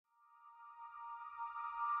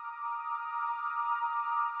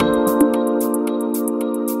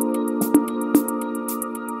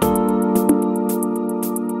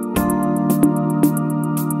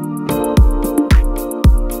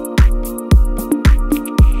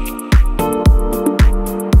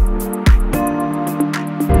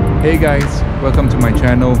Hey guys, welcome to my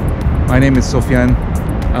channel. My name is Sophian.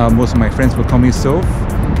 Most of my friends will call me Soph.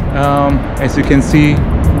 As you can see,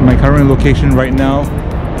 my current location right now,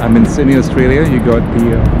 I'm in Sydney, Australia. You got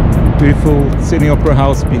the beautiful Sydney Opera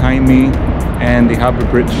House behind me and the Harbour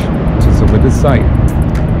Bridge just over this side.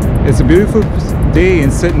 It's a beautiful day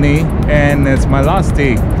in Sydney and it's my last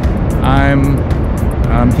day.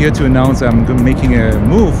 I'm here to announce I'm making a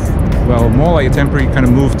move, well, more like a temporary kind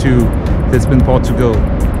of move to Lisbon, Portugal,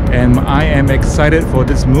 and I am excited for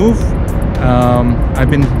this move.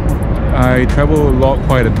 I travel a lot,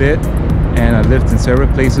 quite a bit, and I lived in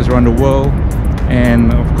several places around the world,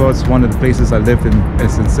 and of course one of the places I lived in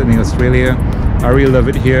is in Sydney, Australia. I really love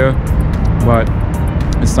it here, but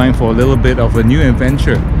it's time for a little bit of a new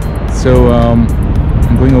adventure. So I'm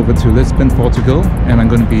going over to Lisbon, Portugal, and I'm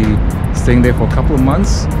going to be staying there for a couple of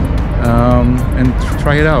months and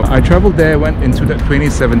try it out. I traveled there, went into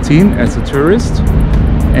 2017 as a tourist,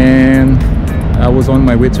 and I was on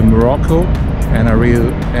my way to Morocco, and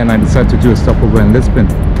I decided to do a stopover in Lisbon.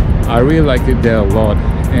 I really liked it there a lot,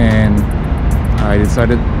 and I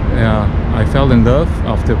decided I fell in love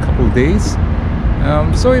after a couple of days.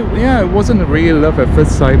 It wasn't really love at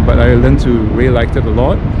first sight, but I learned to really like it a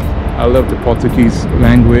lot. I love the Portuguese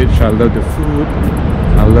language, I love the food,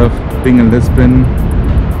 I love being in Lisbon,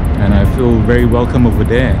 and I feel very welcome over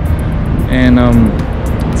there. And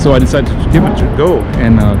so I decided to give it a go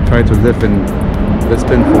and try to live in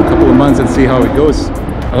Lisbon for a couple of months and see how it goes.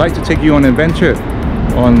 I'd like to take you on an adventure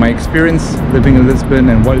on my experience living in Lisbon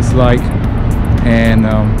and what it's like. And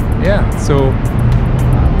so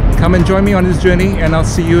come and join me on this journey, and I'll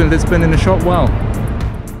see you in Lisbon in a short while.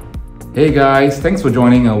 Hey guys, thanks for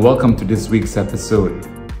joining and welcome to this week's episode.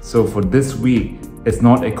 So for this week, it's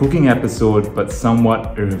not a cooking episode, but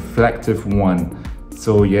somewhat a reflective one.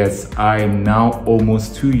 So yes, I'm now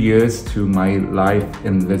almost 2 years to my life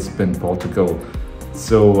in Lisbon, Portugal.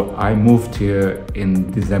 So I moved here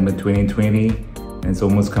in December 2020, and it's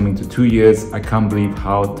almost coming to 2 years. I can't believe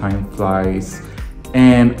how time flies.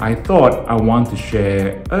 And I thought I want to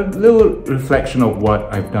share a little reflection of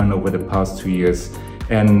what I've done over the past 2 years.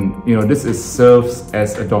 And this serves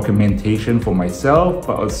as a documentation for myself,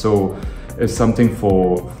 but also as something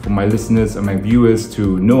for my listeners and my viewers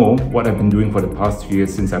to know what I've been doing for the past 2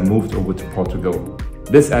 years since I moved over to Portugal.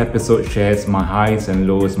 This episode shares my highs and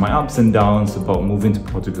lows, my ups and downs about moving to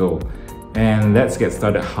Portugal. And let's get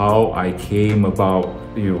started how I came about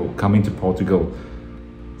coming to Portugal.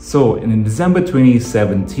 So in December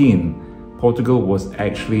 2017, Portugal was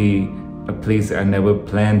actually a place that I never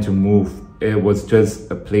planned to move. It was just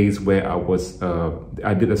a place where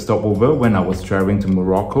I did a stopover when I was traveling to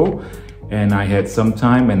Morocco, and I had some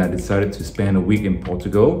time and I decided to spend a week in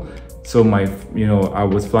Portugal. So I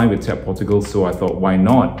was flying with TAP Portugal, so I thought, why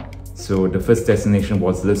not? So the first destination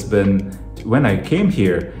was Lisbon. When I came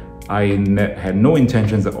here, I had no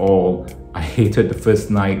intentions at all. I hated the first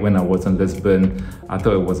night when I was in Lisbon. I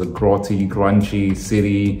thought it was a grungy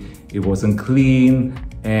city. It wasn't clean.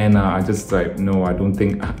 And I just no, I don't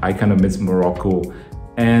think, I kind of miss Morocco.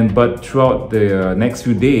 But throughout the next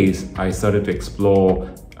few days, I started to explore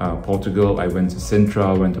Portugal. I went to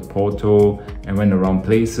Sintra, went to Porto, and went around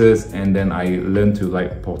places, and then I learned to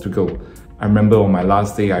like Portugal. I remember on my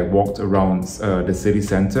last day, I walked around the city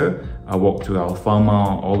center. I walked to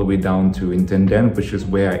Alfama, all the way down to Intendente, which is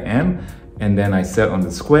where I am. And then I sat on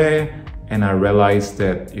the square, and I realized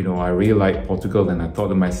that, I really like Portugal, and I thought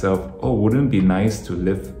to myself, oh, wouldn't it be nice to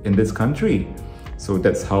live in this country? So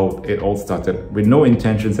that's how it all started, with no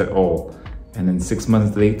intentions at all. And then 6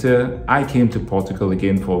 months later, I came to Portugal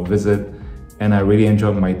again for a visit, and I really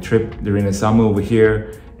enjoyed my trip during the summer over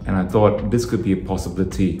here, and I thought this could be a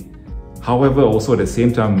possibility. However, also at the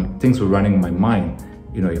same time, things were running in my mind.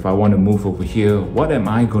 If I want to move over here, what am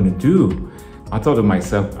I going to do? I thought to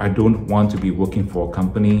myself, I don't want to be working for a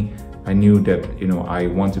company. I knew that, I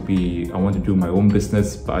want to do my own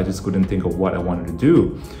business, but I just couldn't think of what I wanted to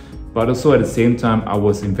do. But also at the same time, I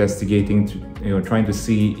was investigating, trying to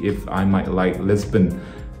see if I might like Lisbon.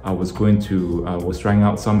 I was trying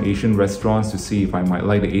out some Asian restaurants to see if I might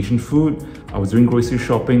like the Asian food. I was doing grocery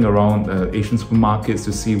shopping around Asian supermarkets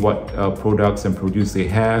to see what products and produce they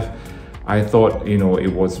have. I thought,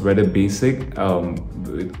 it was rather basic,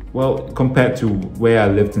 well, compared to where I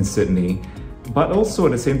lived in Sydney. But also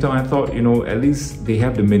at the same time, I thought, at least they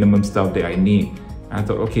have the minimum stuff that I need. And I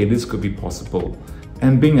thought, okay, this could be possible.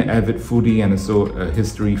 And being an avid foodie and also a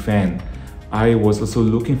history fan, I was also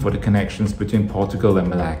looking for the connections between Portugal and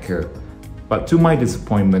Malacca. But to my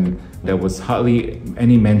disappointment, there was hardly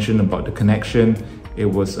any mention about the connection. It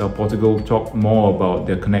was Portugal talked more about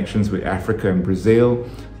their connections with Africa and Brazil,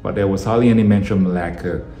 but there was hardly any mention of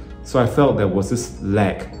Malacca. So I felt there was this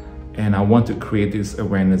lack and I want to create this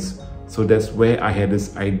awareness. So that's where I had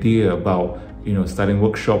this idea about starting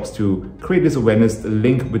workshops to create this awareness, the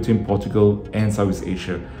link between Portugal and Southeast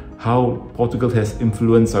Asia. How Portugal has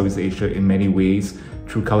influenced Southeast Asia in many ways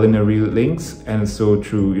through culinary links and so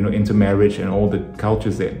through intermarriage and all the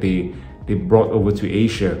cultures that they brought over to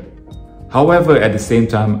Asia. However, at the same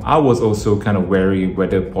time, I was also kind of wary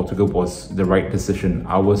whether Portugal was the right decision.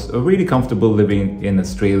 I was really comfortable living in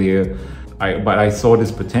Australia, but I saw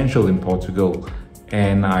this potential in Portugal,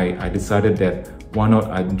 and I decided that why not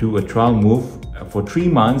I do a trial move for 3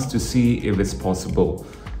 months to see if it's possible.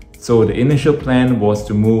 So the initial plan was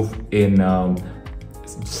to move in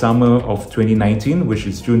summer of 2019, which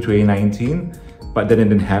is June 2019, but then it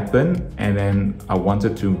didn't happen. And then I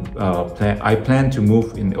wanted to I planned to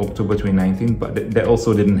move in October 2019, but that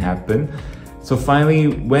also didn't happen. So finally,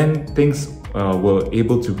 when things were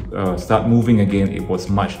able to start moving again, it was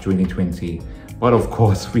March 2020. But of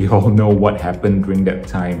course, we all know what happened during that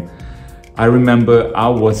time. I remember I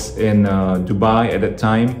was in Dubai at that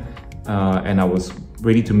time, and I was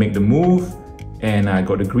ready to make the move, and I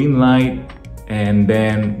got the green light. And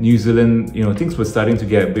then New Zealand, things were starting to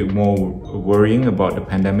get a bit more worrying about the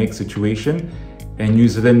pandemic situation. And New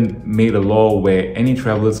Zealand made a law where any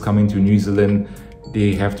travelers coming to New Zealand,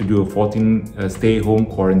 they have to do a 14 stay-home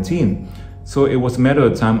quarantine. So it was a matter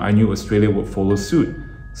of time I knew Australia would follow suit.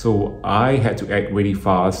 So I had to act really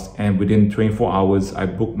fast, and within 24 hours, I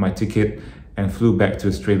booked my ticket and flew back to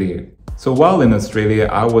Australia. So while in Australia,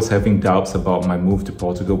 I was having doubts about my move to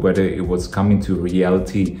Portugal, whether it was coming to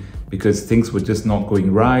reality, because things were just not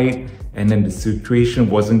going right, and then the situation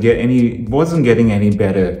wasn't getting any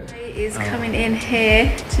better. Is coming in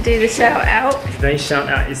here to do the shout out. Today's shout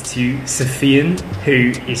out is to Sophian,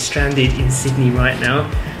 who is stranded in Sydney right now.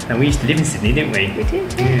 And we used to live in Sydney, didn't we? We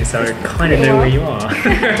did. Yeah, so I kind of know where you are.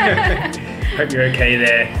 Hope you're okay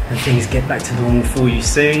there and things get back to normal for you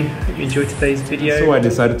soon. Hope you enjoyed today's video. So I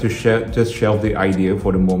decided to just shelve the idea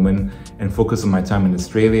for the moment and focus on my time in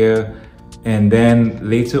Australia. And then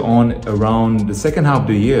later on, around the second half of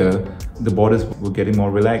the year, the borders were getting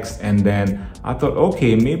more relaxed. And then I thought,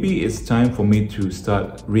 okay, maybe it's time for me to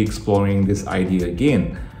start re-exploring this idea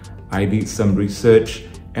again. I did some research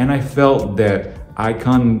and I felt that I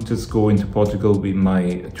can't just go into Portugal with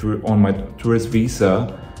on my tourist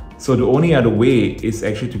visa. So the only other way is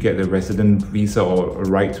actually to get a resident visa or a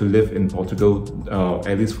right to live in Portugal,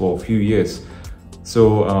 at least for a few years.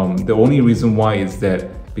 So the only reason why is that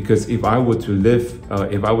because if I were to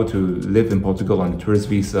live in Portugal on a tourist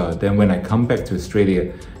visa, then when I come back to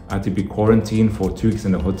Australia, I have to be quarantined for 2 weeks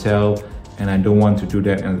in a hotel, and I don't want to do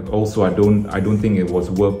that. And also, I don't think it was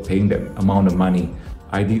worth paying that amount of money.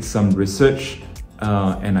 I did some research,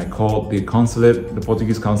 and I called the consulate, the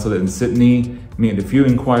Portuguese consulate in Sydney, made a few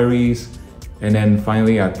inquiries, and then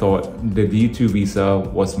finally I thought the D2 visa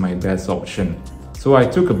was my best option. So I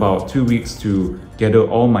took about 2 weeks to gather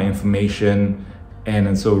all my information,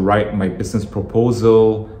 and so write my business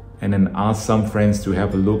proposal, and then ask some friends to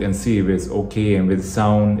have a look and see if it's okay and if it's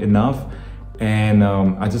sound enough. And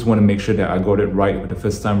I just want to make sure that I got it right the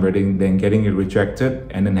first time rather than getting it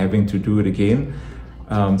rejected and then having to do it again.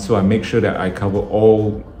 So I make sure that I cover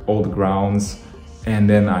all the grounds, and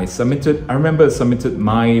then I remember I submitted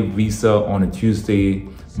my visa on a Tuesday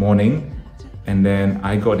morning, and then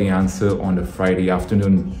I got the answer on the Friday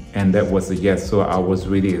afternoon, and that was a yes. So I was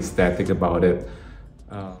really ecstatic about it.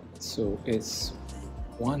 So it's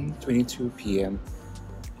 1:22 p.m.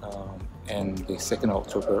 And the 2nd of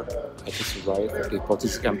October, I just arrived at the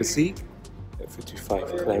Portuguese Embassy at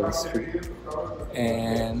 55 Clarence Street,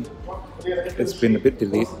 and it's been a bit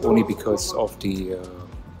delayed only because of the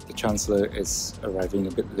Chancellor is arriving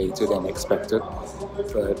a bit later than expected,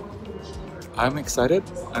 but I'm excited.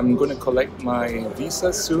 I'm going to collect my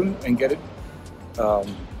visa soon and get it,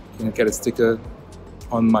 get a sticker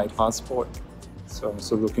on my passport. So I'm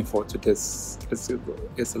so looking forward to this.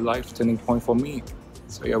 It's a life turning point for me.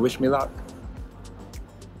 So yeah, wish me luck.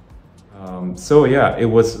 So yeah, it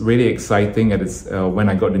was really exciting when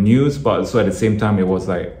I got the news, but also at the same time it was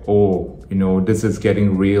like, oh, this is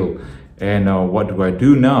getting real. And what do I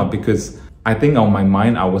do now? Because I think on my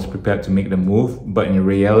mind I was prepared to make the move, but in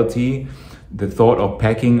reality, the thought of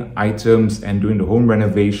packing items and doing the home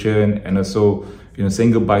renovation and also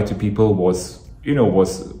saying goodbye to people was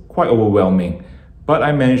quite overwhelming. But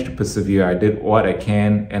I managed to persevere. I did what I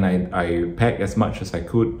can, and I packed as much as I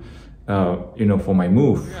could, for my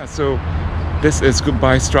move. Yeah, so this is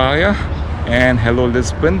goodbye Australia and hello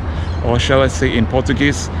Lisbon, or shall I say in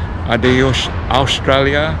Portuguese, adeus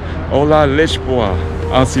Australia, hola Lisboa.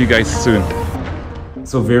 I'll see you guys soon.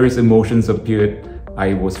 So various emotions appeared.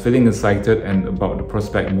 I was feeling excited and about the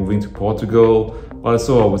prospect of moving to Portugal.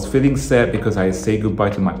 Also, I was feeling sad because I say goodbye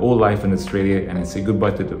to my old life in Australia and I say goodbye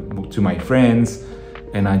to my friends,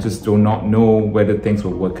 and I just do not know whether things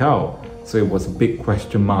will work out. So it was a big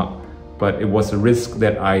question mark, but it was a risk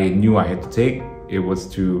that I knew I had to take. It was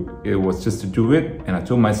just to do it, and I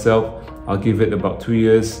told myself I'll give it about 2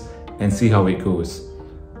 years and see how it goes.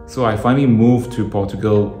 So I finally moved to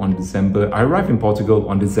Portugal on I arrived in Portugal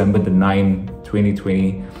on December the 9th,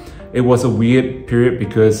 2020. It was a weird period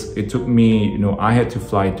because it took me, I had to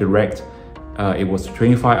fly direct. It was a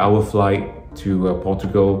 25-hour flight to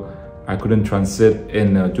Portugal. I couldn't transit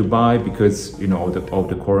in Dubai because, of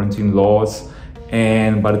the quarantine laws.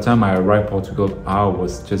 And by the time I arrived in Portugal, I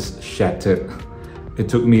was just shattered. It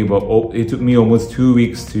took me almost 2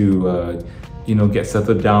 weeks to get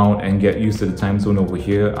settled down and get used to the time zone over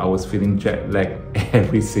here. I was feeling jet lagged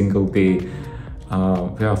every single day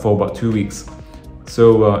for about 2 weeks.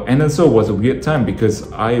 So, and also it was a weird time because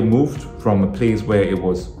I moved from a place where it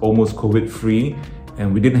was almost COVID free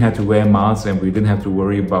and we didn't have to wear masks and we didn't have to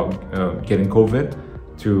worry about getting COVID,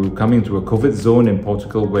 to coming to a COVID zone in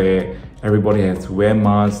Portugal where everybody had to wear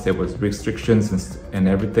masks. There was restrictions and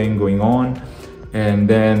everything going on. And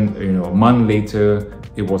then, a month later,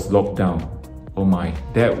 it was locked down. Oh my,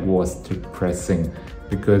 that was depressing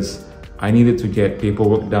because I needed to get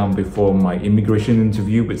paperwork done before my immigration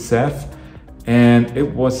interview with Seth. And it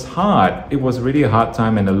was hard. It was really a hard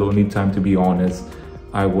time and a lonely time, to be honest.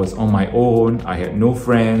 I was on my own. I had no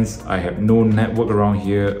friends. I had no network around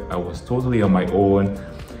here. I was totally on my own.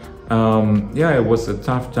 Yeah, it was a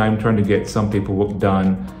tough time trying to get some paperwork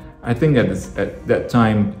done. I think at that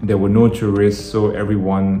time, there were no tourists, so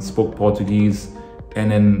everyone spoke Portuguese.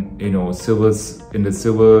 And then, in the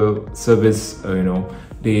civil service,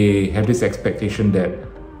 they have this expectation that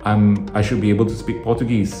I should be able to speak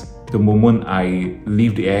Portuguese the moment I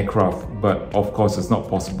leave the aircraft. But of course, it's not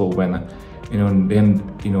possible when,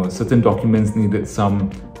 certain documents needed some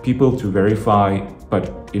people to verify, but,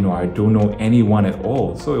 I don't know anyone at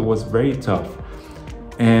all. So it was very tough.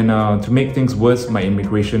 And to make things worse, my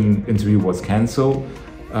immigration interview was cancelled.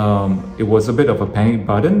 It was a bit of a panic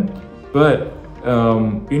button, but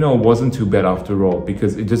it wasn't too bad after all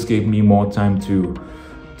because it just gave me more time to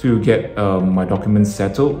get my documents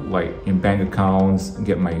settled, like in bank accounts,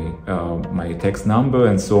 get my tax number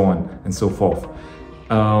and so on and so forth.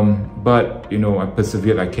 But I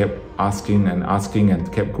persevered. I kept asking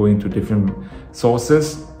and kept going to different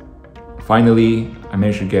sources. Finally, I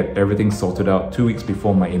managed to get everything sorted out 2 weeks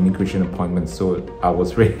before my immigration appointment, so I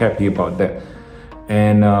was very happy about that.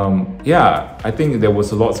 And yeah, I think there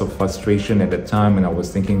was lots of frustration at that time, and I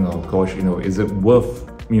was thinking, oh gosh, is it worth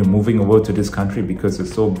moving over to this country because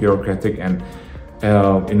it's so bureaucratic and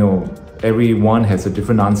everyone has a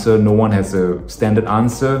different answer. No one has a standard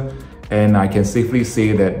answer, and I can safely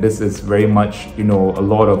say that this is very much a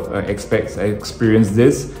lot of expats experience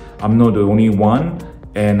this. I'm not the only one.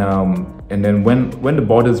 And then when the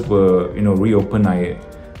borders were reopened,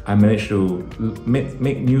 I managed to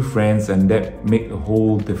make new friends, and that made a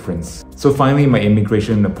whole difference. So finally, my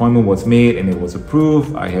immigration appointment was made and it was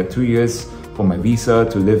approved. I had 2 years for my visa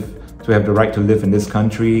to have the right to live in this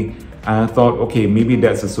country. And I thought, okay, maybe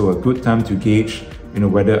that's also a good time to gauge,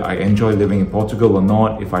 whether I enjoy living in Portugal or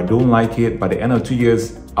not. If I don't like it, by the end of 2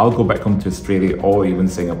 years, I'll go back home to Australia or even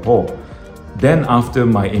Singapore. Then after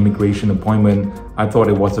my immigration appointment, I thought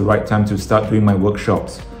it was the right time to start doing my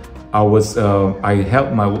workshops. I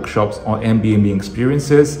held my workshops on Airbnb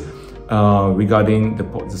experiences regarding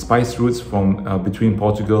the spice routes from between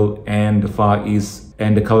Portugal and the Far East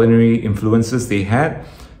and the culinary influences they had.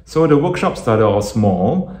 So the workshop started off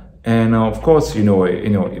small, and of course,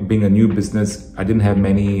 being a new business, I didn't have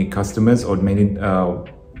many customers or many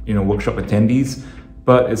workshop attendees,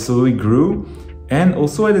 but it slowly grew. And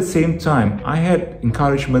also at the same time, I had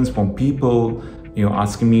encouragements from people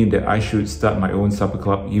asking me that I should start my own supper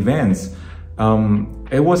club events.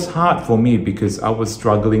 It was hard for me because I was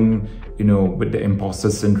struggling, with the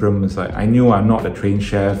imposter syndrome. It's like I knew I'm not a trained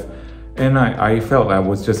chef, and I felt I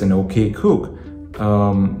was just an okay cook.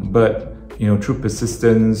 But through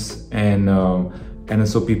persistence and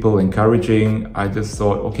also people encouraging, I just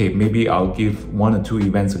thought, okay, maybe I'll give 1 or 2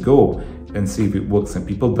 events a go and see if it works. And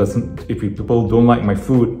if people don't like my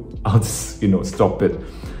food, I'll just stop it.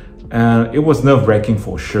 And it was nerve-wracking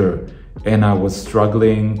for sure, and I was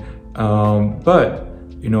struggling. But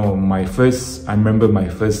I remember my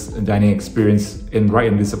first dining experience right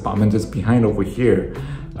in this apartment just behind over here.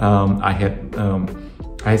 I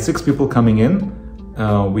had 6 people coming in.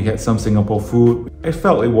 We had some Singapore food. I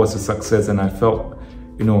felt it was a success, and I felt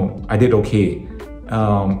I did okay.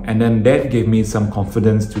 And then that gave me some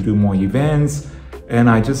confidence to do more events. And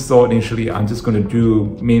I just thought initially I'm just going to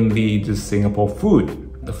do mainly just Singapore food.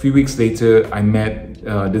 A few weeks later, I met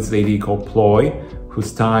this lady called Ploy,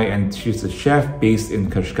 who's Thai, and she's a chef based in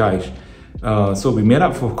Cascais. So we met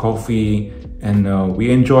up for coffee, and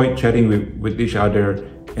we enjoyed chatting with each other.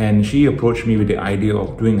 And she approached me with the idea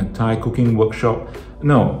of doing a Thai cooking workshop.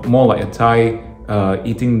 No, more like a Thai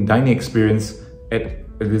dining experience at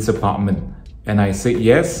this apartment. And I said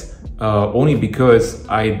yes, only because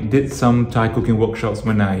I did some Thai cooking workshops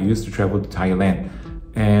when I used to travel to Thailand.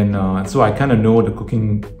 And so I kind of know the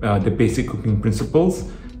cooking, the basic cooking principles,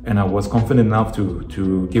 and I was confident enough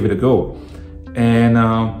to give it a go. And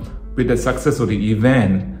with the success of the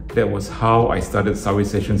event, that was how I started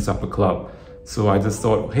Southeast Asian Supper Club. So I just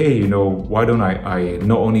thought, hey, you know, why don't I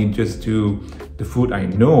not only just do the food I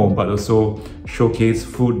know, but also showcase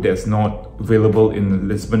food that's not available in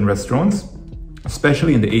Lisbon restaurants,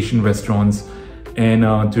 especially in the Asian restaurants, and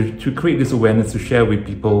to create this awareness, to share with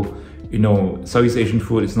people, you know, Southeast Asian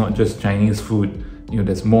food is not just Chinese food. You know,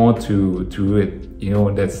 there's more to it. You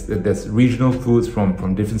know, there's regional foods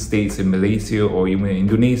from different states in Malaysia or even in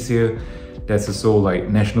Indonesia. There's also like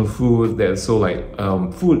national food. There's also like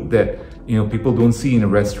food that, you know, people don't see in the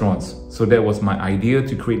restaurants. So that was my idea,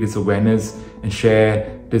 to create this awareness and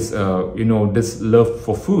share this, you know, this love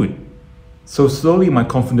for food. So slowly my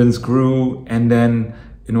confidence grew, and then,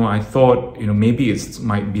 you know, I thought, you know, maybe it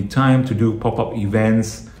might be time to do pop-up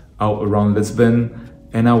events out around Lisbon.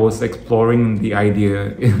 And I was exploring the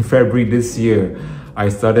idea. In February this year, I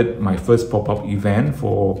started my first pop-up event,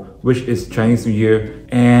 which is Chinese New Year,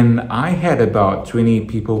 and I had about 20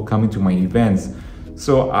 people coming to my events.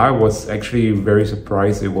 So I was actually very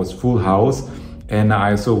surprised. It was full house, and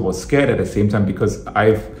I also was scared at the same time, because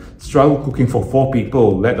I've struggled cooking for 4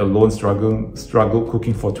 people, let alone struggle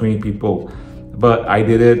cooking for 20 people. But I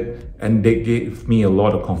did it, and they gave me a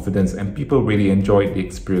lot of confidence, and people really enjoyed the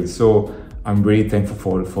experience. So I'm really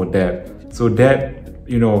thankful for that. So that,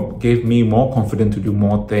 you know, gave me more confidence to do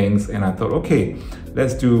more things, and I thought, okay,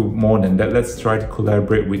 let's do more than that. Let's try to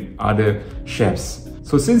collaborate with other chefs.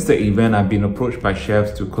 So since the event, I've been approached by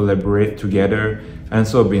chefs to collaborate together, and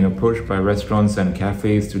so I've been approached by restaurants and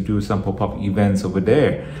cafes to do some pop-up events over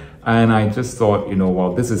there. And I just thought, you know,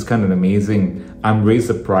 wow, this is kind of amazing. I'm really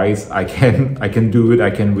surprised I can do it. I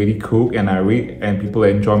can really cook, and people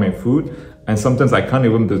enjoy my food. And sometimes I can't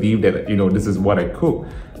even believe that, you know, this is what I cook.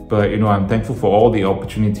 But, you know, I'm thankful for all the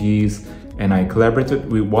opportunities. And I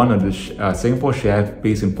collaborated with one of the Singapore chefs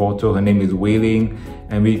based in Porto. Her name is Wei Ling.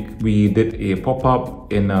 And we did a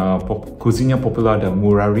pop-up in Cozinha Popular da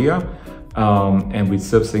Muraria. And we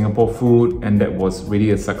served Singapore food, and that was really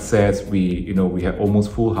a success. We had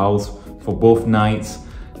almost full house for both nights.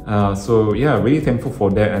 So yeah, really thankful for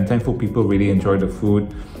that, and thankful people really enjoyed the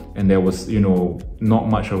food. And there was, you know, not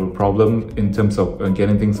much of a problem in terms of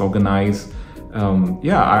getting things organized.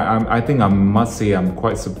 Yeah, I think I must say I'm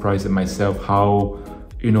quite surprised at myself how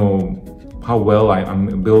well I'm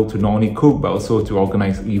able to not only cook but also to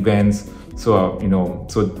organize events. So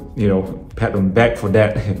pat on the back for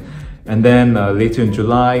that. And then later in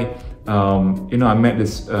July, I met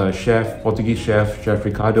this Portuguese chef, Chef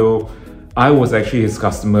Ricardo. I was actually his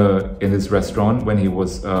customer in his restaurant when he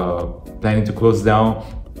was planning to close down.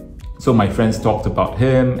 So my friends talked about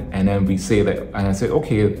him, and then and I said,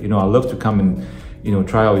 okay, I'd love to come and,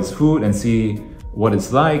 try out his food and see what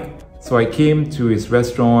it's like. So I came to his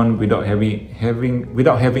restaurant without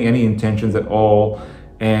having any intentions at all.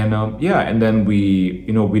 And and then we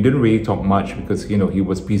didn't really talk much because, he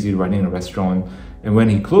was busy running a restaurant. And when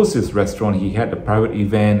he closed his restaurant, he had a private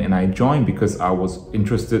event, and I joined because I was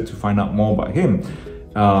interested to find out more about him.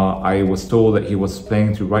 I was told that he was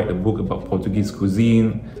planning to write a book about Portuguese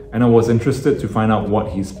cuisine, and I was interested to find out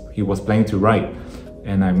what he was planning to write.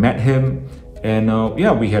 And I met him, and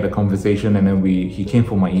we had a conversation, and then he came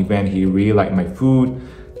for my event. He really liked my food,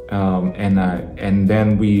 and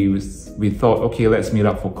then we thought, okay, let's meet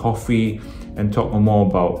up for coffee and talk more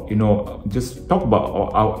about, just talk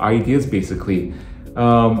about our ideas basically.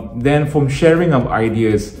 Then from sharing of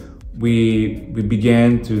ideas, we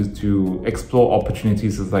began to explore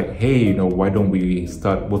opportunities. It's like, hey, why don't we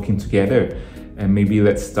start working together, and maybe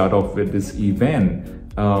let's start off with this event,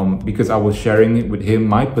 because I was sharing with him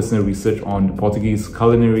my personal research on the Portuguese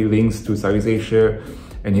culinary links to Southeast Asia,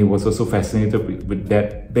 and he was also fascinated with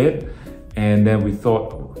that bit. And then we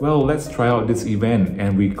thought, well, let's try out this event,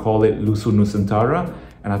 and we call it Lusu Nusantara,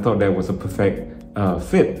 and I thought that was a perfect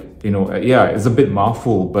fit. It's a bit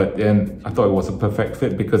mouthful, but then I thought it was a perfect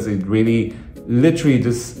fit because it really literally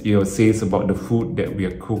just says about the food that we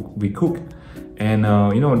cook. And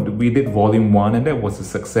we did volume 1, and that was a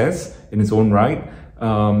success in its own right.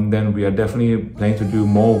 Then we are definitely planning to do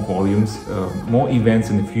more volumes, more events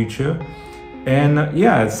in the future. And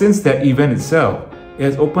yeah, since that event itself, it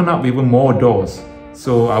has opened up even more doors.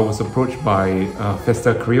 So I was approached by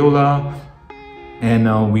Festa Criolla,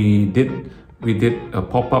 and we did a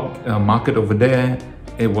pop-up market over there.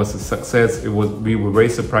 It was a success. We were very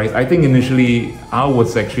surprised. I think initially I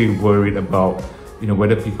was actually worried about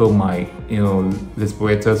whether people might,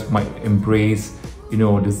 Lisboetas might embrace,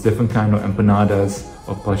 this different kind of empanadas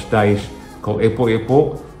or pastéis called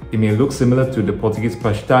epok-epok. It may look similar to the Portuguese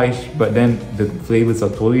pastéis, but then the flavors are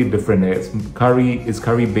totally different. It's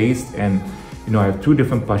curry based, and I have 2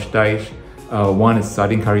 different pastéis. One is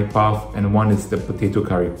sardine curry puff, and one is the potato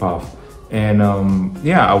curry puff. And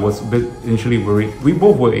yeah, I was a bit initially worried. We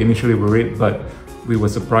both were initially worried, but we were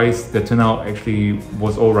surprised. The turnout actually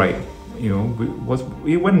was all right.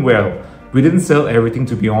 It went well. We didn't sell everything,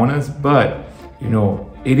 to be honest, but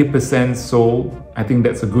 80% sold. I think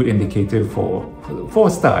that's a good indicator for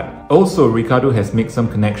a start. Also, Ricardo has made some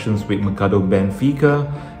connections with Mercado Benfica,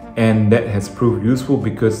 and that has proved useful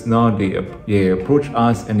because now they approached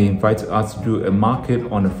us and they invited us to do a market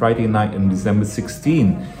on a Friday night on December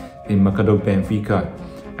 16 in Mercado Benfica.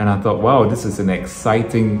 And I thought, wow, this is an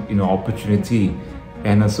exciting opportunity.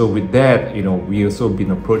 And so with that, we also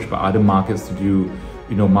been approached by other markets to do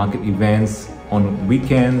market events on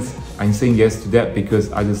weekends. I'm saying yes to that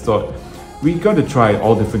because I just thought we got to try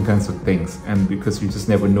all different kinds of things, and because you just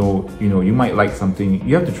never know, you might like something,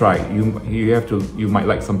 you have to try. You might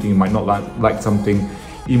like something, you might not like something.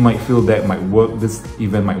 You might feel that might work, this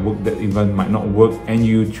event might work, that event might not work, and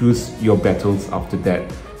you choose your battles after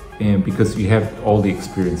that, and because you have all the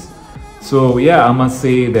experience. So yeah, I must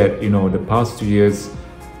say that the past 2 years,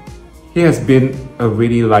 it has been a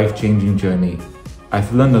really life-changing journey.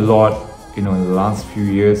 I've learned a lot in the last few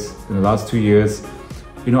years. In the last 2 years,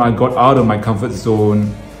 I got out of my comfort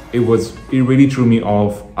zone. It really threw me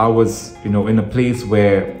off. I was in a place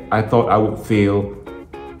where I thought I would fail,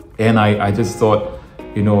 and I just thought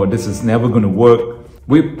this is never going to work.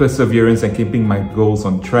 With perseverance and keeping my goals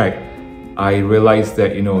on track, I realized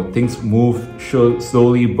that things move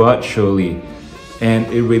slowly but surely, and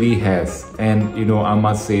it really has. And I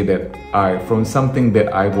must say that from something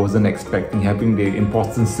that I wasn't expecting, having the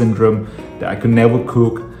imposter syndrome that I could never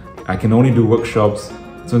cook, I can only do workshops.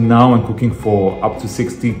 So now I'm cooking for up to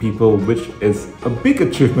 60 people, which is a big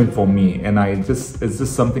achievement for me, and it's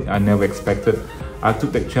just something I never expected. I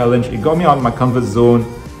took that challenge. It got me out of my comfort zone,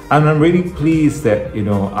 and I'm really pleased that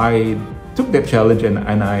I took that challenge and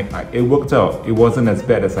it worked out. It wasn't as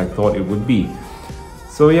bad as I thought it would be.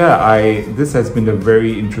 So yeah, this has been a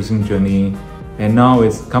very interesting journey, and now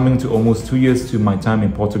it's coming to almost 2 years to my time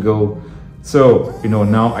in Portugal. So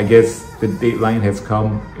now I guess the deadline has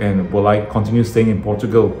come, and will I continue staying in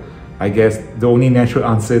Portugal? I guess the only natural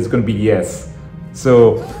answer is going to be yes.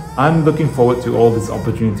 So I'm looking forward to all these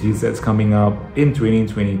opportunities that's coming up in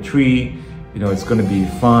 2023. It's going to be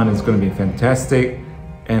fun, it's going to be fantastic,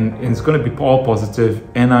 and it's going to be all positive.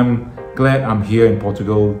 And I'm glad I'm here in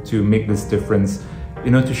Portugal to make this difference,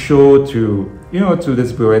 to show to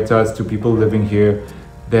these Lisboetas, to people living here,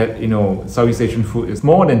 that Southeast Asian food is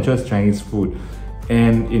more than just Chinese food.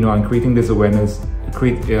 And I'm creating this awareness,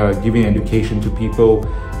 giving education to people,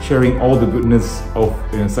 sharing all the goodness of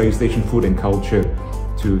Southeast Asian food and culture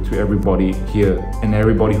to everybody here and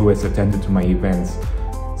everybody who has attended to my events.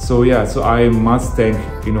 So yeah, so I must thank,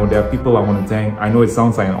 there are people I want to thank. I know it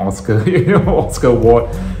sounds like an Oscar, Oscar award,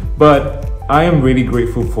 but I am really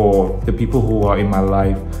grateful for the people who are in my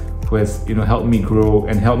life, who has helped me grow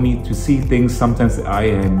and helped me to see things sometimes that I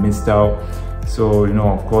had missed out. So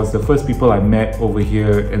of course, the first people I met over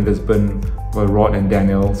here in Lisbon were Rod and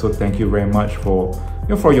Daniel. So thank you very much for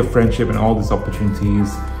for your friendship and all these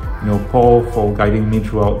opportunities. Paul for guiding me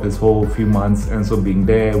throughout this whole few months, and so being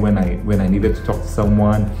there when I needed to talk to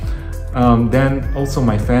someone. Then also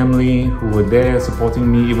my family who were there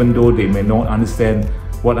supporting me, even though they may not understand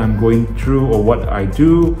what I'm going through or what I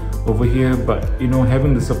do over here, but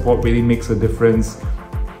having the support really makes a difference.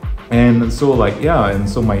 And so and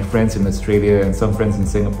so my friends in Australia and some friends in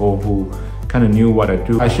Singapore who kind of knew what I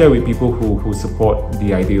do. I share with people who support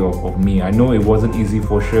the idea of me. I know it wasn't easy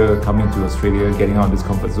for sure, coming to Australia, getting out of this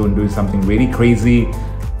comfort zone, doing something really crazy,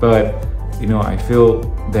 but I feel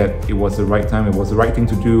that it was the right time, it was the right thing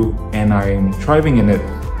to do, and I'm thriving in it.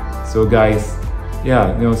 So guys,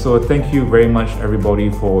 yeah, so thank you very much everybody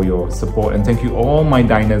for your support, and thank you all my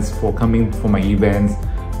diners for coming for my events.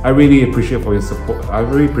 I really appreciate your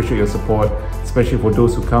support, especially for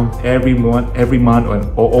those who come every month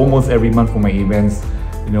or almost every month for my events.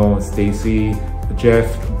 you know, Stacy, Jeff,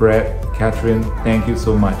 Brett, Catherine, thank you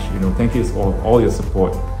so much. You know, thank you for all your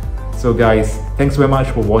support. So guys, thanks very much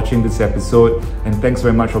for watching this episode, and thanks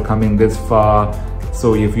very much for coming this far.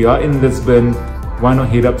 So if you are in Lisbon, why not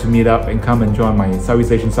head up to meet up and come and join my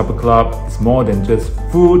Southeast Asian Supper Club. It's more than just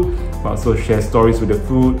food, but also share stories with the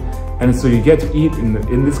food. And so you get to eat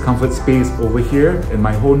in this comfort space over here in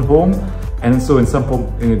my own home, and also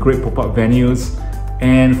in great pop-up venues.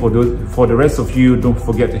 And for the rest of you, don't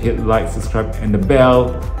forget to hit like, subscribe, and the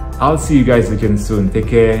bell. I'll see you guys again soon. Take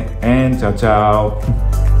care and ciao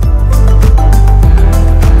ciao.